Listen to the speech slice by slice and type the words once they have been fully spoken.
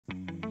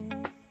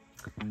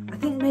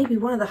maybe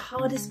one of the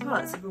hardest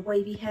parts of a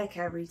wavy hair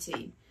care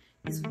routine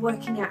is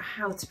working out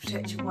how to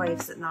protect your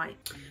waves at night.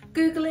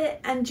 Google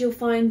it and you'll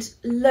find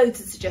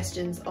loads of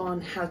suggestions on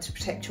how to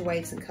protect your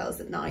waves and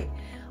curls at night.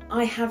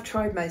 I have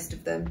tried most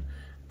of them,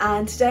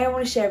 and today I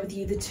want to share with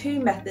you the two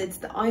methods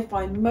that I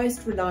find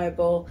most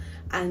reliable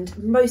and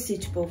most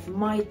suitable for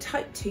my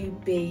type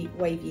 2B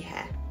wavy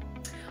hair.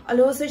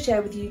 I'll also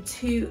share with you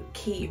two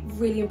key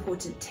really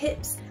important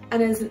tips,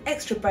 and as an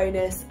extra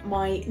bonus,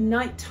 my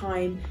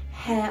nighttime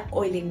hair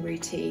oiling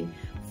routine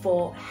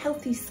for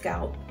healthy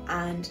scalp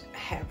and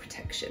hair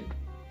protection.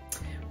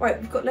 Right,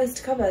 we've got loads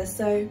to cover,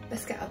 so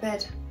let's get out of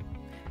bed.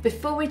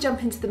 Before we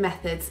jump into the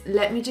methods,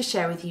 let me just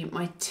share with you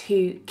my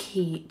two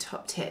key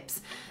top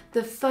tips.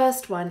 The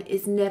first one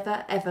is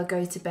never ever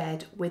go to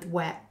bed with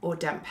wet or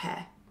damp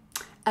hair.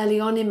 Early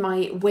on in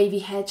my wavy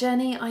hair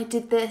journey, I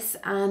did this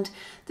and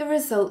the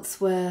results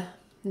were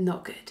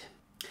not good.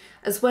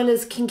 As well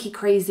as kinky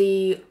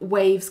crazy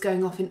waves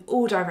going off in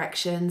all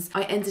directions,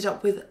 I ended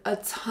up with a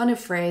ton of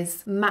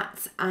frizz,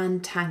 mats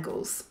and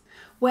tangles.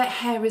 Wet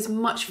hair is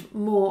much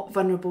more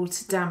vulnerable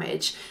to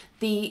damage.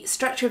 The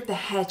structure of the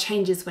hair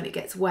changes when it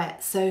gets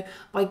wet, so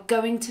by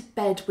going to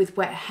bed with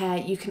wet hair,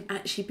 you can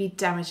actually be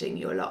damaging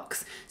your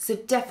locks. So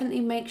definitely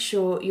make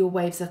sure your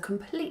waves are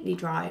completely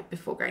dry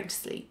before going to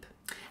sleep.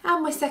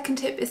 And my second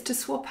tip is to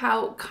swap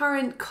out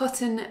current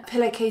cotton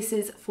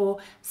pillowcases for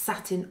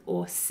satin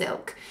or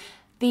silk.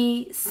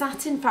 The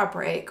satin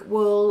fabric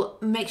will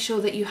make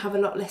sure that you have a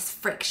lot less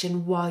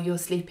friction while you're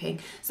sleeping.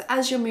 So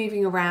as you're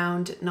moving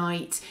around at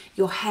night,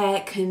 your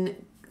hair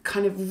can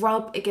kind of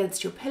rub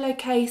against your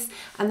pillowcase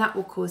and that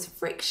will cause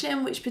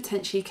friction, which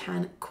potentially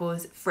can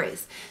cause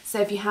frizz. So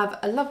if you have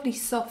a lovely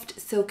soft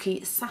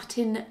silky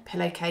satin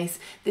pillowcase,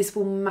 this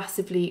will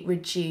massively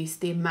reduce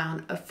the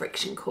amount of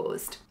friction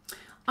caused.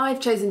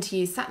 I've chosen to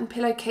use satin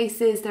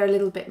pillowcases. They're a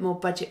little bit more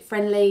budget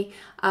friendly,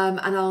 and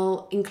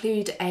I'll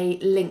include a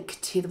link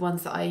to the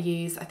ones that I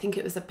use. I think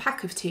it was a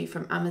pack of 2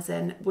 from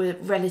Amazon. Were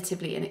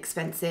relatively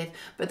inexpensive,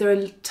 but there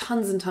are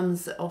tons and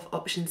tons of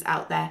options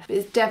out there. But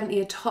it's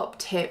definitely a top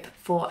tip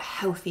for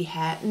healthy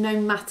hair, no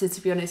matter,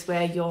 to be honest,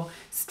 where you're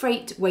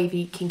straight,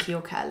 wavy, kinky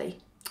or curly.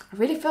 I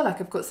really feel like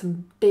I've got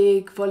some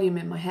big volume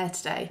in my hair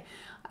today.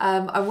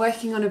 I'm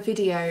working on a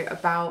video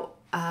about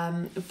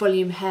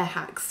volume hair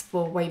hacks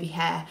for wavy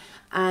hair,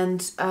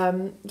 and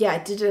yeah, I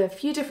did a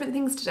few different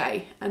things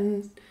today,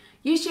 and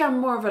usually I'm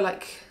more of a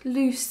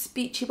loose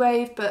beachy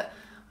wave, but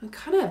I'm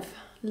kind of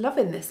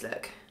loving this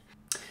look.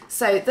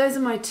 So those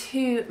are my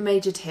two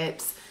major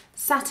tips: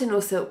 satin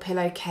or silk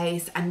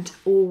pillowcase, and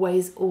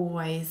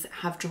always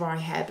have dry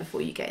hair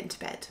before you get into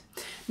bed.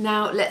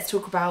 Now let's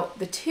talk about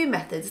the two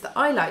methods that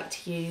I like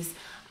to use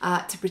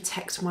to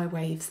protect my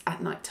waves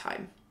at night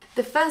time.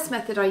 The first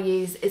method I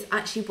use is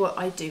actually what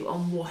I do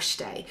on wash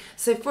day.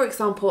 So for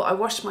example, I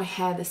washed my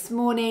hair this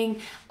morning,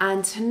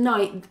 and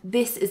tonight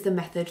this is the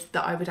method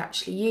that I would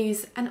actually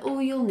use, and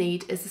all you'll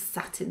need is a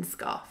satin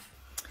scarf.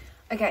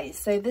 Okay,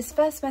 so this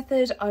first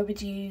method I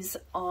would use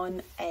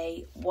on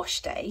a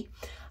wash day,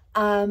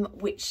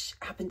 which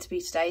happened to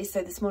be today.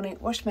 So this morning,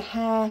 washed my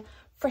hair,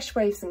 fresh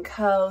waves and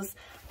curls.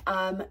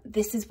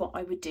 This is what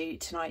I would do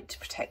tonight to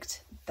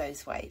protect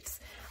those waves,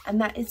 and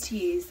that is to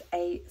use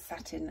a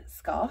satin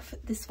scarf.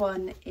 This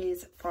one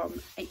is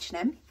from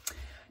H&M.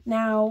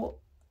 Now,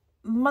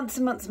 months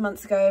and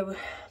months ago,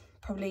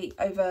 probably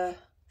over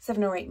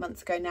 7 or 8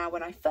 months ago now,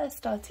 when I first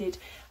started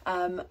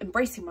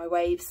embracing my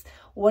waves,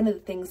 one of the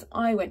things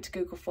I went to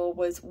Google for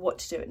was what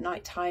to do at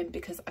night time,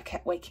 because I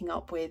kept waking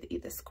up with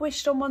either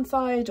squished on one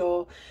side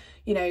or,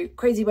 you know,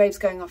 crazy waves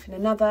going off in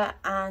another,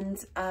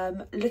 and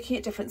looking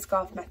at different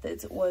scarf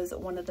methods was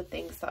one of the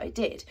things that I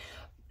did.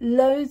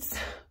 Loads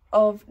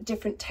of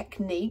different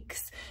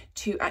techniques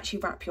to actually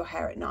wrap your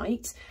hair at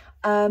night,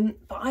 but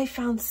I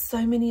found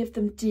so many of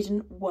them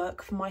didn't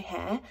work for my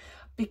hair,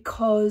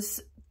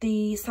 because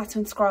the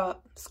satin scarf,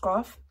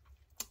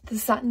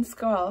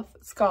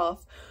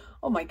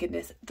 oh my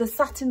goodness, the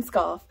satin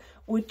scarf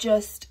would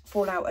just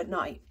fall out at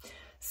night.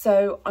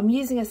 So I'm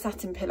using a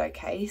satin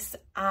pillowcase,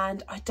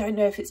 and I don't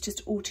know if it's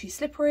just all too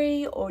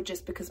slippery or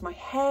just because my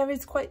hair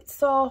is quite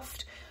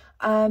soft.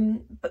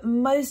 But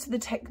most of the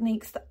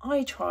techniques that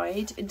I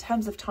tried in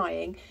terms of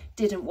tying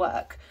didn't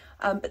work.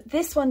 But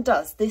this one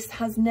does. This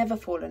has never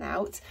fallen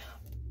out,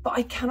 but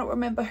I cannot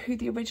remember who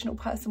the original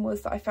person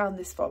was that I found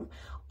this from.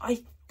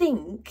 I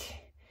think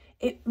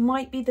it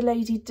might be the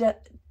lady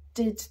that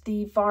did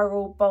the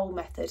viral bowl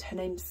method. Her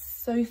name's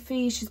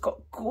Sophie. She's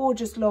got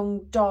gorgeous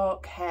long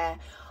dark hair.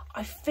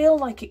 I feel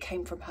like it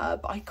came from her,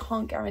 but I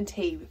can't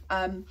guarantee.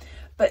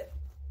 But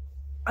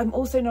I'm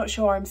also not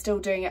sure I'm still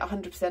doing it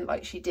 100%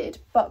 like she did.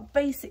 But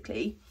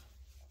basically,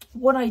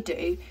 what I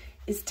do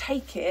is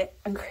take it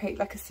and create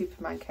like a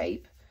Superman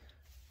cape,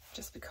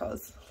 just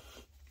because.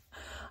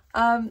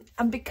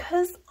 And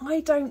because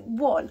I don't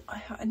want,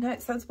 I know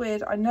it sounds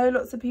weird, I know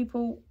lots of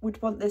people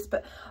would want this,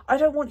 but I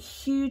don't want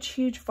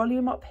huge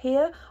volume up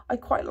here. I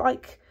quite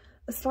like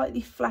a slightly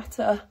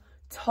flatter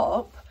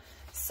top.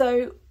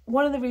 So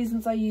one of the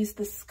reasons I use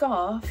the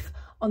scarf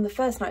on the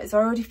first night is I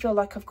already feel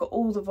like I've got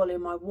all the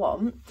volume I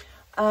want.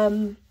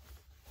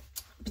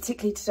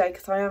 particularly today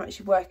because I am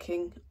actually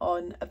working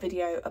on a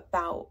video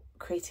about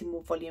creating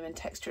more volume and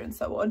texture and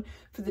so on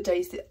for the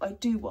days that I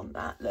do want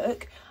that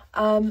look.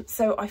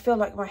 So I feel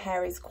like my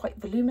hair is quite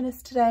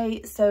voluminous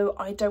today, so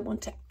I don't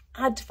want to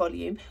add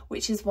volume,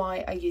 which is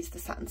why I use the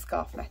satin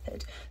scarf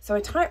method. So I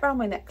tie it around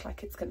my neck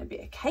like it's going to be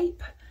a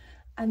cape,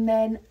 and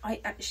then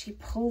I actually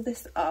pull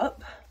this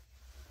up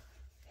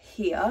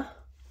here,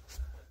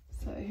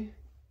 so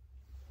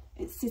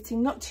it's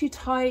sitting not too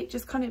tight,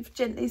 just kind of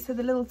gently, so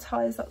the little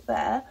tie is up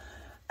there,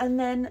 and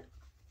then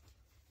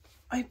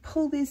I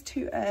pull these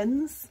two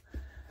ends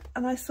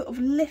and I sort of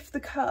lift the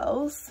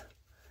curls,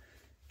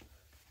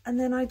 and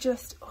then I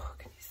just, oh,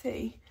 can you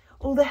see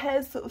all the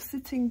hair's sort of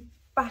sitting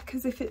back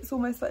as if it's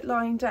almost like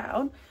lying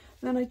down, and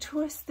then I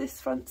twist this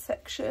front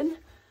section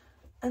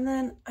and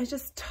then I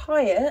just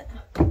tie it,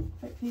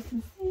 hopefully you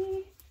can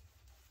see,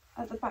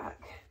 at the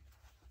back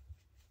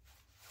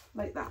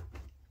like that.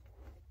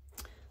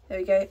 There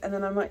we go. And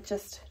then I might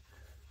just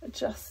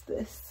adjust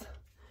this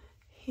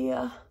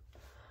here,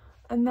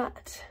 and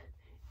that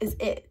is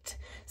it.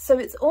 So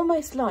it's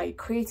almost like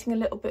creating a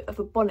little bit of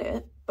a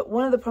bonnet, but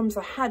one of the problems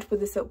I had with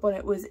the silk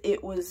bonnet was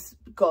it was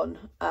gone.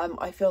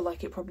 I feel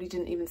like it probably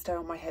didn't even stay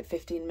on my head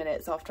 15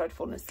 minutes after I'd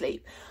fallen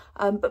asleep.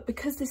 But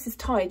because this is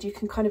tied, you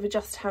can kind of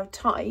adjust how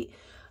tight,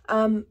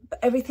 but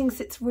everything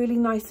sits really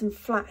nice and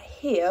flat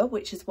here,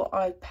 which is what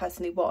I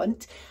personally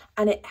want,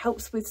 and it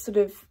helps with sort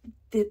of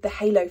the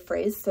halo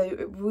frizz, so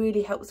it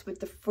really helps with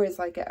the frizz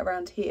I get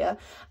around here,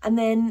 and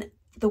then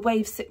the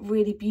waves sit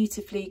really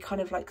beautifully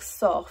kind of like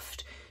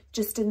soft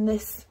just in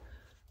this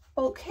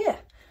bulk here.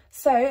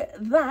 So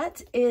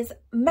that is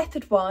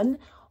method 1,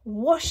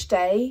 wash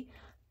day.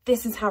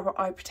 This is how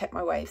I protect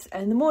my waves,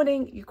 and in the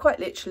morning you quite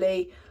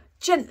literally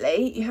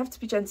gently, you have to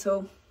be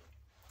gentle,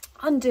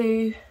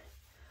 undo,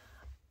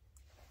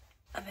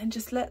 and then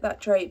just let that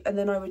drape, and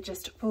then I would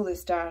just pull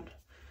this down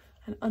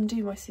and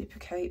undo my super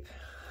cape,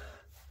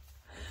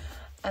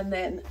 and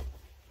then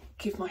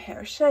give my hair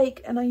a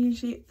shake, and I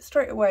usually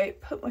straight away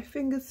put my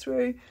fingers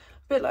through,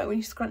 a bit like when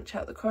you scrunch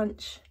out the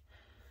crunch,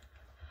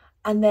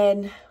 and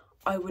then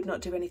I would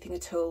not do anything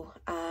at all,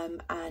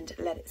 and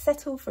let it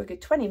settle for a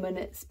good 20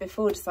 minutes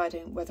before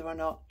deciding whether or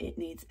not it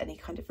needs any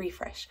kind of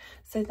refresh.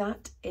 So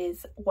that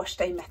is wash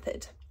day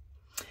method.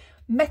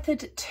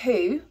 Method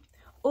 2,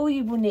 all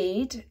you will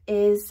need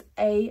is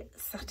a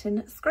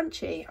satin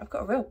scrunchie. I've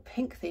got a real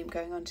pink theme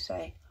going on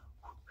today.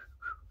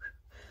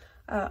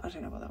 I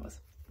don't know what that was.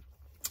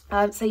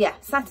 So yeah,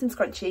 satin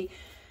scrunchie,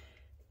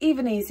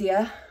 even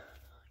easier.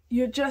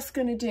 You're just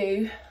going to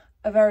do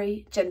a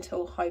very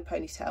gentle high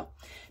ponytail.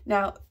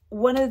 Now,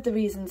 one of the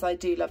reasons I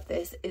do love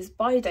this is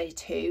by day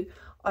 2,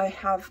 I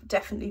have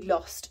definitely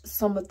lost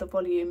some of the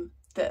volume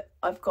that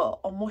I've got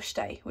on wash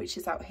day, which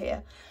is out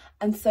here.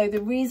 And so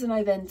the reason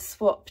I then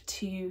swap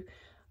to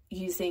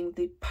using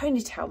the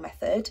ponytail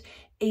method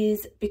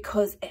is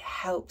because it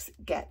helps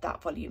get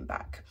that volume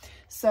back.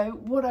 So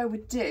what I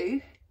would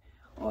do,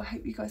 I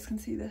hope you guys can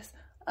see this,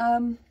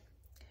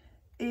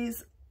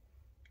 is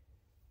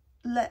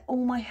let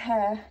all my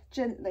hair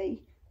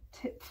gently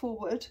tip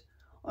forward.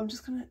 I'm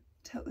just going to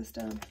tilt this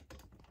down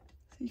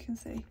so you can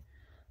see,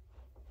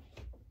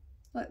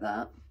 like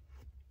that,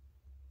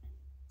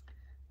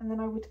 and then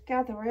I would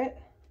gather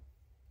it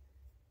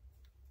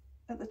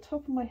at the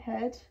top of my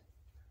head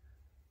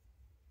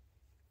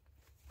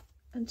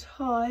and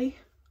tie,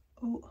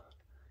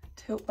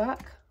 tilt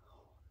back,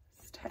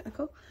 it's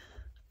technical,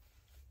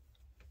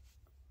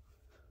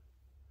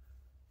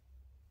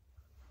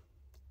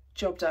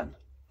 job done.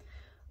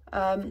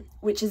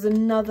 Which is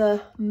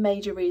another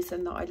major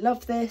reason that I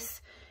love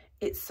this.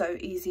 It's so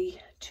easy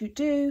to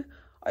do.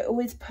 I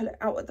always pull it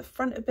out at the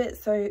front a bit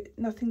so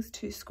nothing's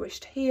too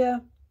squished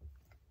here.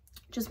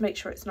 Just make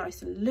sure it's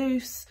nice and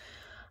loose,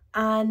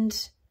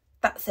 and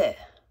that's it.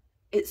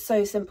 It's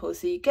so simple.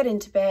 So you get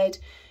into bed,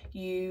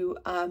 you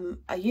are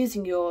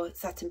using your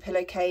satin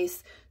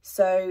pillowcase,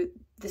 so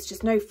there's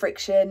just no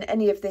friction.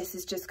 Any of this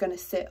is just going to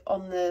sit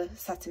on the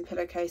satin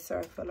pillowcase. So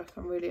I feel like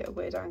I'm really at a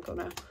weird angle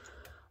now.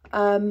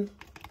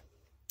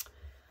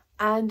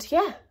 And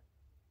yeah,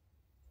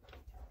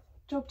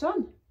 job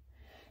done.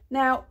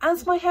 Now,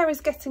 as my hair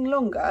is getting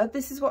longer,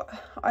 this is what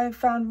I have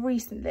found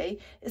recently,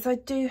 is I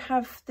do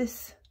have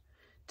this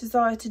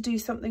desire to do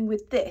something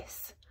with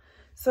this.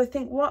 So I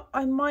think what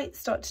I might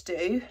start to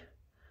do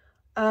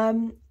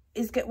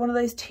is get one of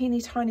those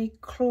teeny tiny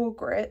claw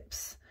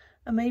grips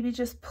and maybe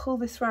just pull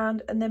this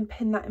round and then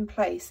pin that in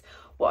place.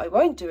 What I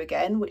won't do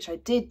again, which I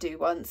did do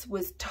once,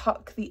 was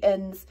tuck the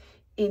ends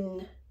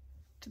in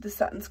to the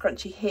satin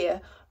scrunchie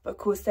here. But of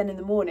course then in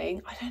the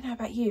morning, I don't know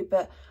about you,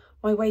 but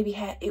my wavy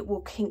hair, it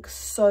will kink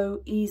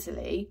so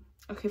easily.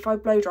 Like if I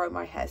blow dry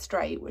my hair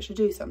straight, which I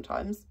do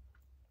sometimes,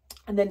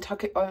 and then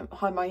tuck it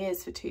behind my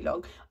ears for too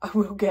long, I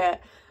will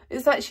get,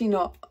 it's actually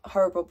not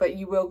horrible, but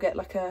you will get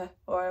like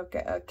I'll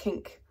get a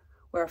kink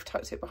where I've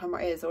tucked it behind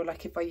my ears, or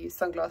like if I use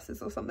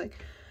sunglasses or something.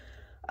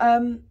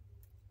 But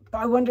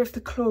I wonder if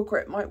the claw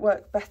grip might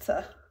work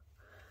better.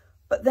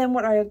 But then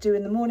what I do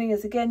in the morning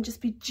is, again,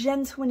 just be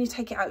gentle when you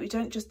take it out. You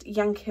don't just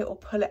yank it or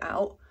pull it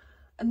out.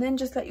 and then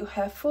just let your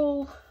hair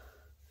fall.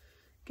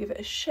 Give it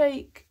a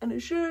shake and a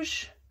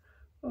zhuzh.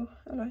 Oh,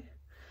 hello.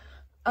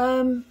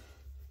 And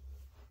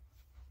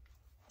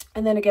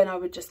then again, I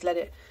would just let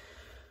it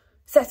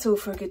settle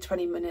for a good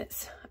 20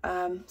 minutes.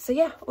 So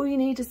yeah, all you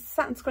need is a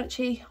satin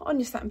scrunchie on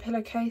your satin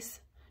pillowcase.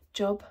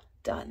 Job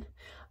done.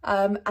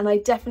 And I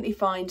definitely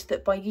find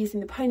that by using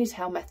the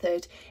ponytail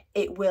method,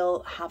 it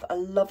will have a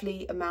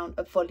lovely amount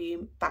of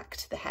volume back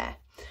to the hair.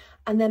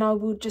 And then I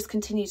will just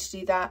continue to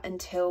do that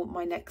until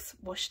my next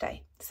wash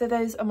day. So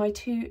those are my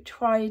 2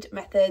 tried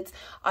methods.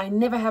 I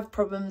never have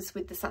problems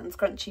with the satin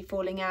scrunchie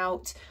falling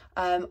out.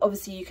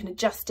 Obviously you can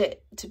adjust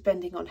it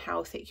depending on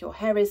how thick your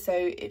hair is. So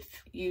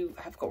if you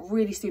have got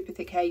really super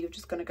thick hair, you're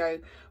just going to go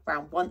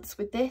around once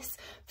with this.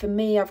 For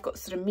me, I've got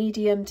sort of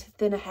medium to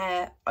thinner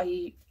hair.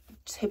 I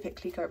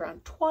typically go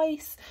around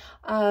twice,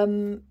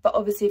 but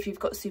obviously if you've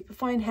got super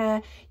fine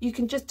hair, you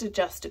can just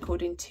adjust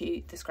according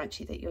to the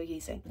scrunchie that you're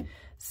using.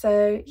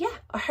 So yeah,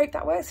 I hope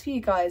that works for you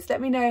guys.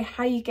 Let me know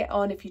how you get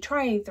on if you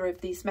try either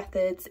of these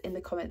methods in the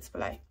comments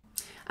below.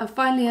 And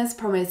finally, as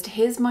promised,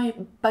 here's my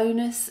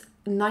bonus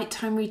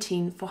nighttime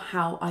routine for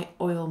how I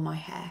oil my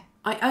hair.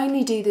 I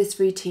only do this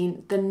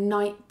routine the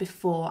night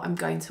before I'm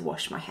going to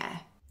wash my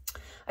hair.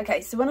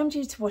 Okay, so when I'm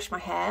due to wash my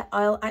hair,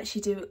 I'll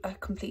actually do a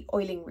complete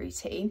oiling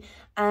routine,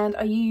 and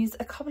I use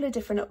a couple of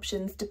different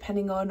options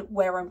depending on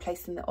where I'm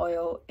placing the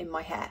oil in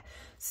my hair.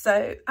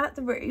 So at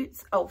the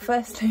roots,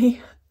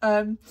 firstly,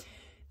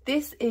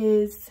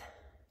 it's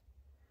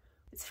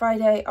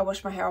Friday, I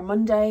wash my hair on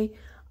Monday,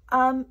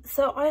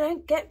 so I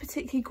don't get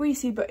particularly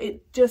greasy, but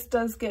it just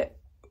does get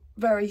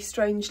very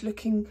strange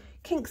looking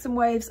kinks and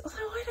waves, although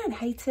I don't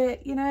hate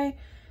it, you know.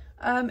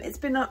 It's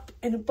been up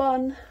in a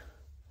bun,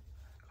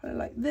 kind of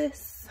like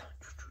this,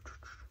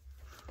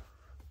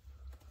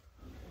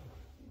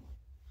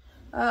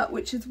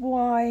 which is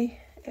why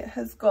it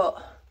has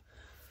got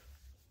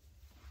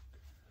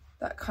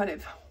that kind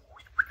of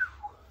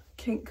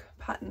kink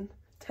pattern,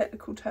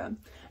 technical term.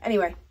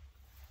 Anyway,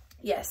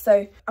 yeah,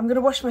 so I'm going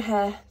to wash my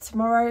hair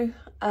tomorrow,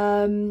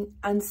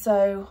 and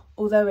so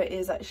although it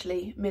is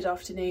actually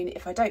mid-afternoon,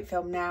 if I don't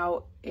film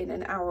now, in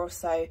an hour or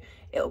so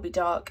it'll be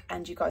dark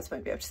and you guys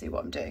won't be able to see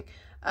what I'm doing.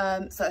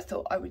 So I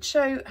thought I would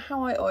show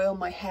how I oil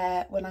my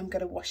hair when I'm going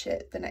to wash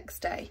it the next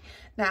day.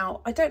 Now,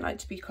 I don't like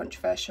to be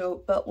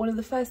controversial, but one of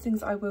the first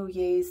things I will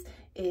use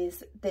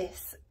is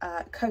this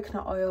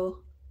coconut oil.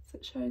 Is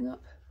it showing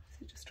up?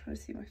 Is it just trying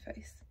to see my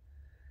face?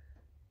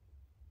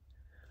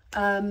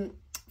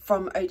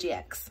 From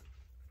OGX.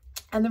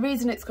 And the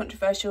reason it's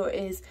controversial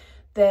is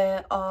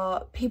there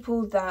are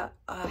people that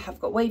have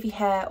got wavy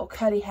hair or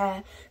curly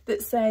hair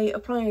that say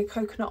applying a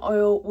coconut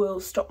oil will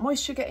stop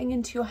moisture getting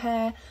into your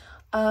hair.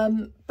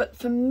 But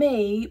for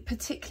me,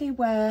 particularly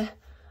where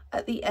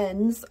at the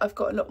ends I've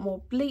got a lot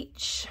more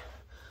bleach,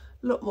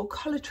 a lot more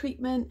colour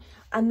treatment,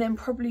 and then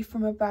probably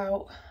from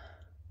about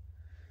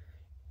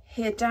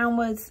here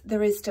downwards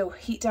there is still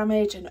heat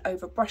damage and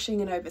over brushing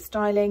and over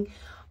styling.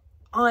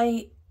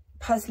 I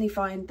personally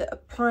find that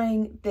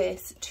applying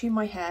this to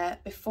my hair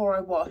before I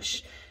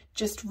wash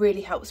just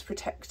really helps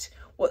protect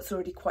what's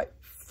already quite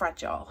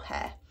fragile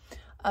hair.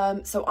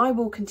 So I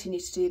will continue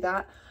to do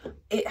that.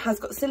 It has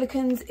got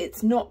silicons,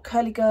 it's not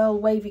curly girl,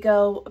 wavy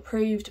girl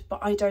approved, but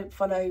I don't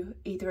follow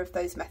either of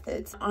those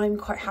methods. I'm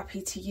quite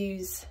happy to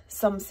use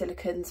some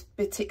silicons,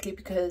 particularly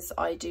because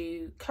I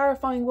do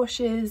clarifying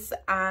washes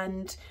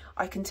and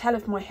I can tell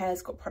if my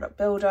hair's got product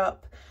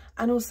buildup,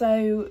 and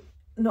also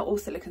not all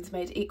silicons are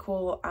made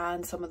equal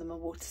and some of them are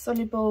water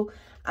soluble,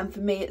 and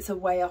for me it's a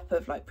way up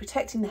of like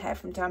protecting the hair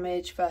from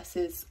damage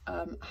versus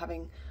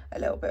having a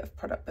little bit of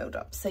product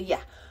buildup. So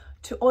yeah,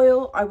 to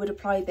oil I would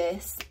apply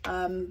this,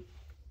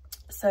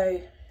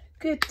 so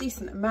good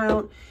decent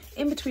amount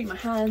in between my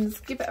hands,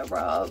 give it a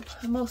rub,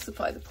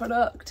 emulsify the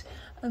product,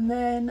 and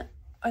then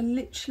I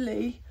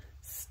literally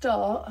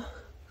start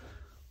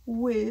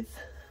with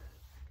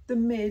the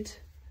mid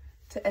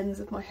to ends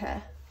of my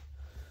hair.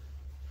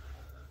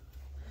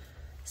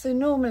 So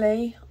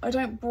normally I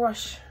don't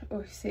brush, oh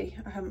you see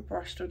I haven't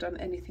brushed or done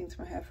anything to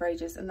my hair for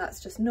ages, and that's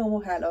just normal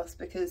hair loss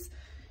because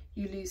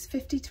you lose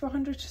 50 to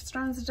 100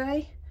 strands a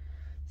day.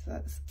 So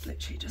that's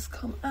literally just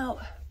come out.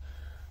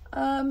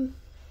 And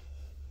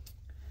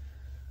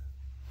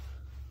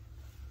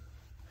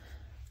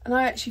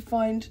I actually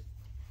find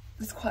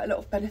there's quite a lot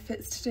of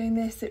benefits to doing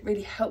this. It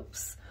really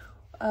helps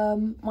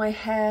my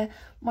hair.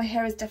 My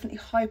hair is definitely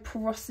high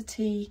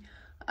porosity,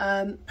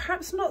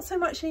 perhaps not so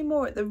much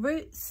anymore at the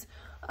roots,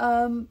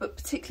 but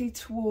particularly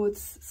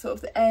towards sort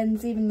of the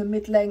ends, even the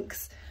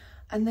mid-lengths.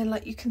 And then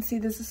like you can see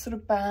there's a sort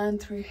of band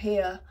through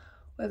here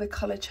where the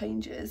colour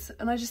changes,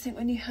 and I just think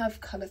when you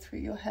have colour through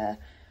your hair,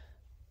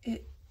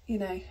 it, you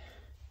know,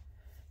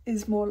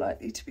 is more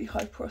likely to be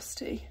high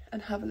porosity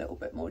and have a little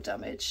bit more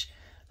damage,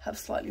 have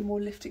slightly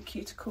more lifted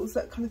cuticles,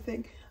 that kind of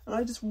thing. And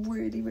I just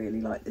really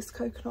like this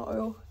coconut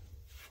oil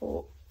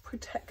for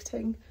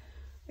protecting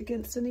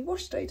against any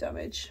wash day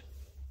damage.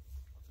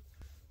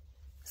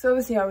 So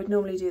obviously I would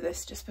normally do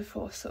this just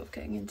before sort of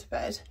getting into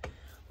bed,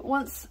 but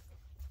once,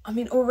 I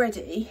mean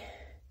already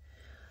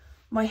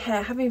my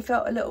hair, having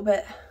felt a little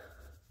bit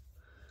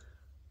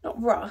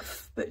not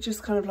rough, but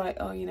just kind of like,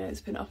 oh, you know,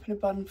 it's been up in a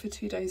bun for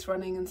 2 days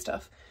running and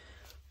stuff.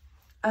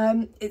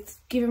 It's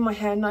given my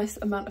hair a nice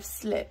amount of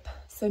slip.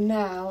 So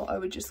now I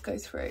would just go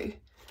through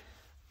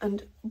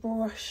and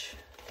brush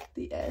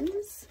the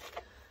ends.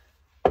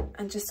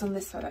 And just on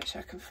this side,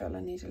 actually, I can feel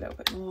I need a little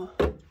bit more.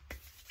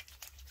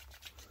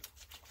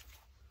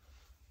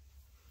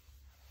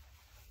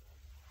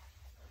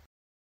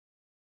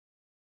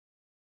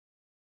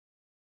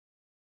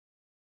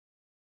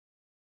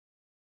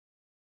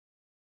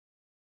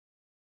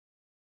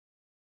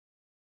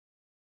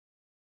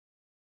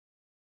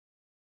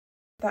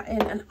 That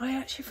in, and I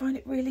actually find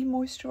it really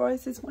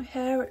moisturizes my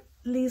hair. It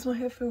leaves my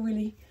hair feel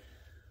really,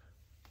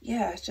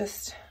 yeah,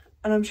 just,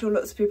 and I'm sure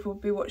lots of people will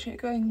be watching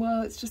it going,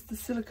 well, it's just the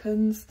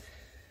silicons,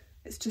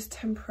 it's just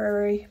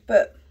temporary,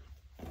 but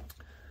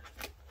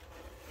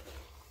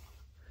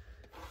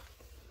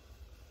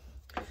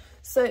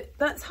so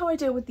that's how I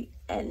deal with the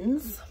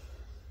ends.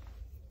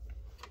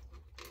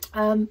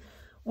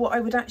 What I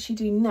would actually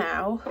do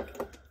now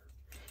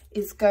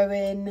is go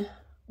in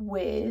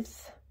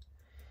with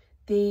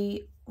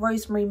the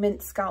Rosemary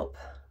Mint Scalp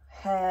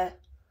Hair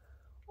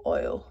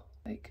Oil.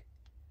 Like,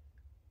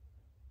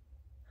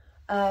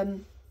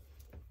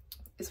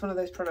 it's one of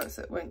those products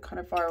that went kind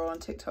of viral on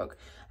TikTok.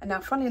 And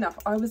now, funnily enough,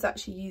 I was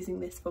actually using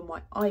this for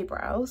my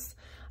eyebrows,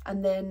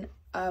 and then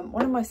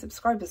one of my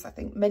subscribers, I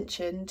think,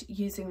 mentioned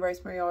using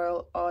rosemary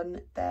oil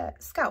on their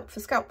scalp for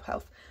scalp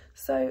health.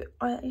 So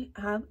I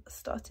have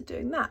started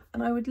doing that,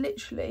 and I would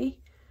literally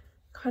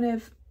kind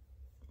of,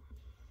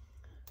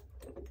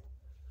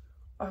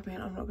 I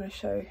mean, I'm not going to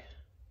show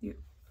you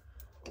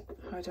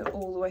how I do it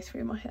all the way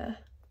through my hair,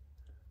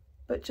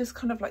 but just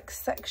kind of like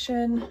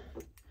section.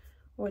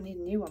 Oh, I need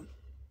a new one.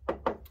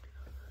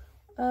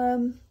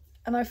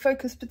 And I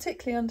focus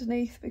particularly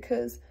underneath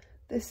because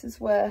this is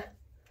where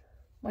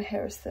my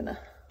hair is thinner.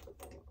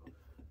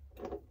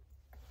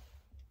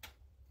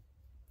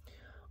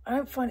 I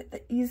don't find it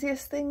the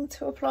easiest thing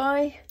to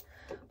apply,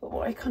 but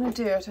what I kind of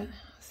do, let's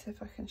see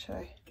if I can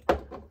show,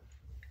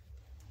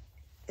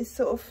 is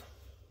sort of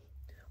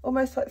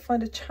almost like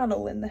find a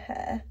channel in the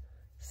hair.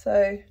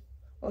 So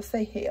I'll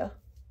say here,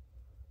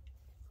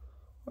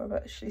 or I've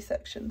actually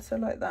sectioned, so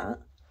like that.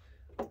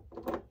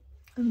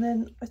 And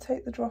then I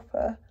take the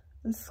dropper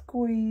and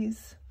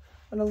squeeze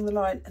along the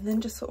line and then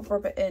just sort of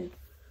rub it in.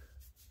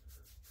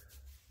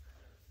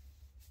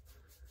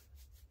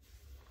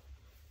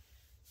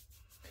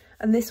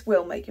 And this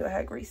will make your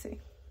hair greasy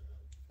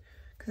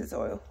because it's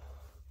oil.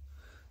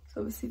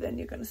 So obviously then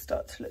you're going to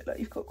start to look like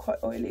you've got quite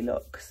oily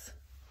locks.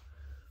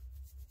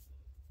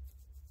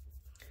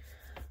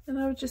 And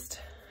I would just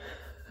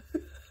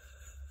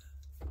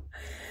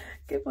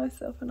give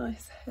myself a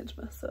nice head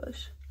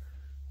massage,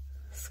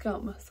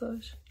 scalp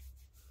massage.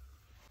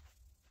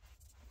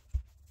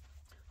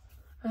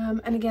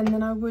 And again,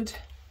 then I would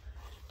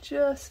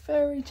just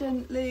very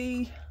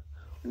gently,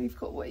 when you've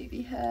got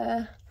wavy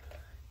hair,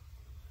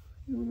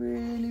 you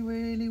really,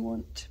 really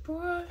want to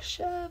brush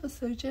ever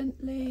so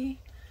gently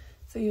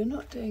so you're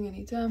not doing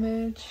any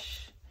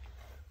damage.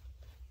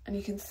 And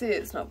you can see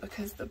it's not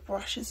because the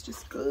brush is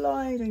just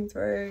gliding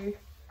through.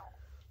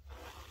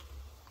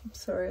 I'm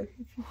sorry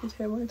if you could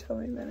hear my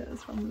tummy then, it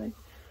was rumbling.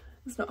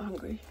 It's not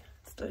hungry,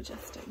 it's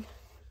digesting.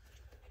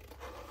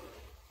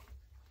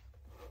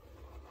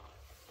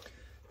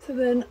 So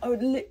then I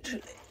would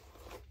literally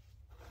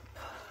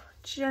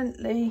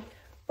gently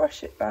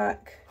brush it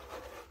back.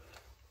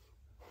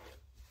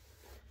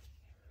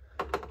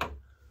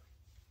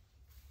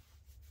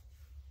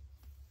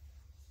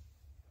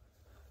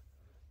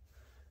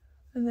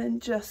 And then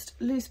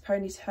just loose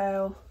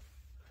ponytail.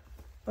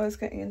 I was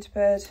getting into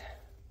bed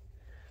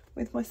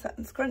with my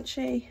satin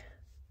scrunchie,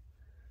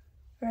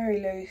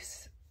 very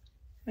loose.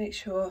 Make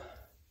sure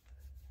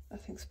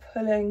nothing's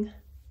pulling.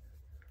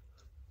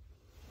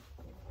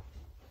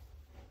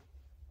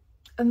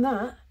 And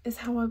that is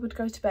how I would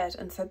go to bed,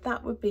 and so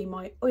that would be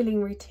my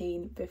oiling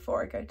routine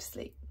before I go to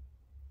sleep.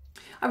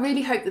 I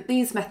really hope that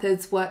these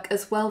methods work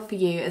as well for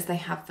you as they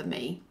have for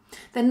me.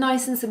 They're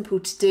nice and simple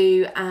to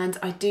do, and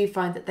I do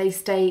find that they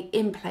stay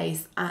in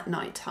place at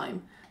night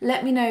time.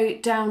 Let me know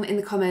down in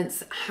the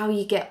comments how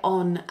you get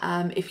on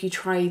if you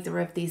try either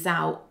of these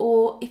out,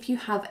 or if you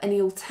have any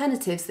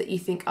alternatives that you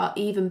think are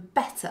even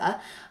better,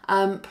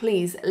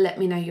 please let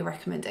me know your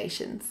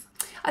recommendations.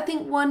 I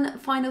think one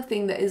final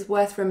thing that is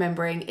worth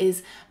remembering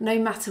is no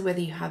matter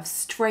whether you have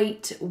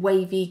straight,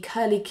 wavy,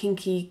 curly,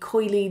 kinky,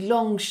 coily,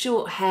 long,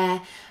 short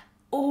hair,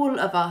 all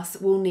of us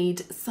will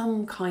need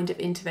some kind of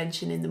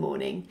intervention in the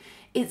morning.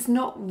 It's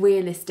not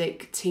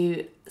realistic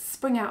to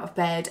spring out of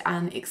bed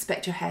and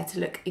expect your hair to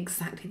look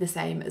exactly the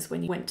same as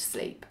when you went to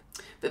sleep.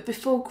 But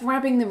before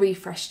grabbing the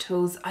refresh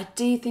tools, I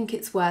do think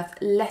it's worth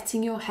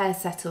letting your hair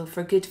settle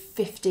for a good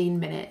 15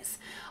 minutes.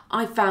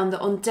 I found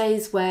that on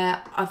days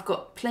where I've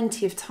got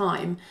plenty of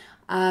time,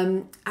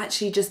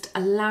 actually just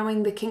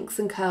allowing the kinks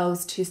and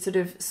curls to sort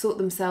of sort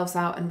themselves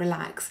out and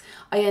relax,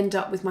 I end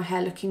up with my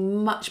hair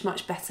looking much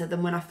better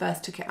than when I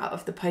first took it out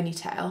of the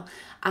ponytail.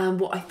 And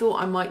what I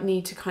thought I might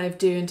need to kind of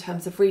do in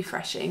terms of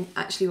refreshing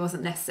actually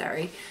wasn't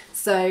necessary.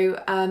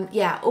 So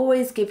yeah,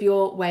 always give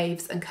your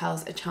waves and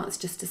curls a chance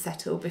just to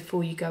settle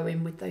before you go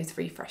in with those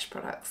refresh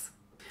products.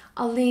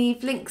 I'll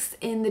leave links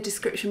in the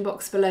description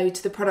box below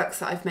to the products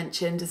that I've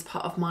mentioned as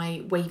part of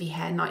my Wavy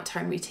Hair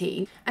Nighttime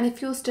routine. And if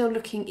you're still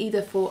looking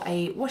either for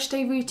a wash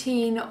day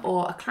routine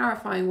or a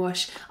clarifying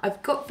wash,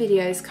 I've got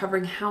videos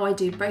covering how I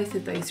do both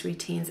of those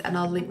routines, and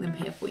I'll link them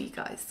here for you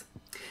guys.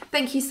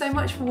 Thank you so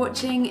much for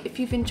watching. If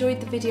you've enjoyed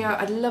the video,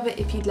 I'd love it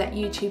if you'd let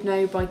YouTube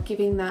know by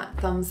giving that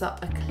thumbs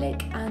up a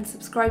click, and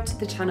subscribe to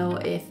the channel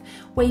if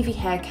wavy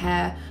hair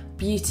care,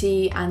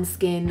 beauty and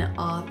skin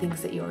are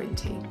things that you're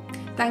into.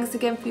 Thanks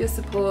again for your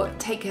support.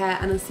 Take care,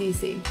 and I'll see you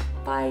soon.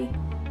 Bye.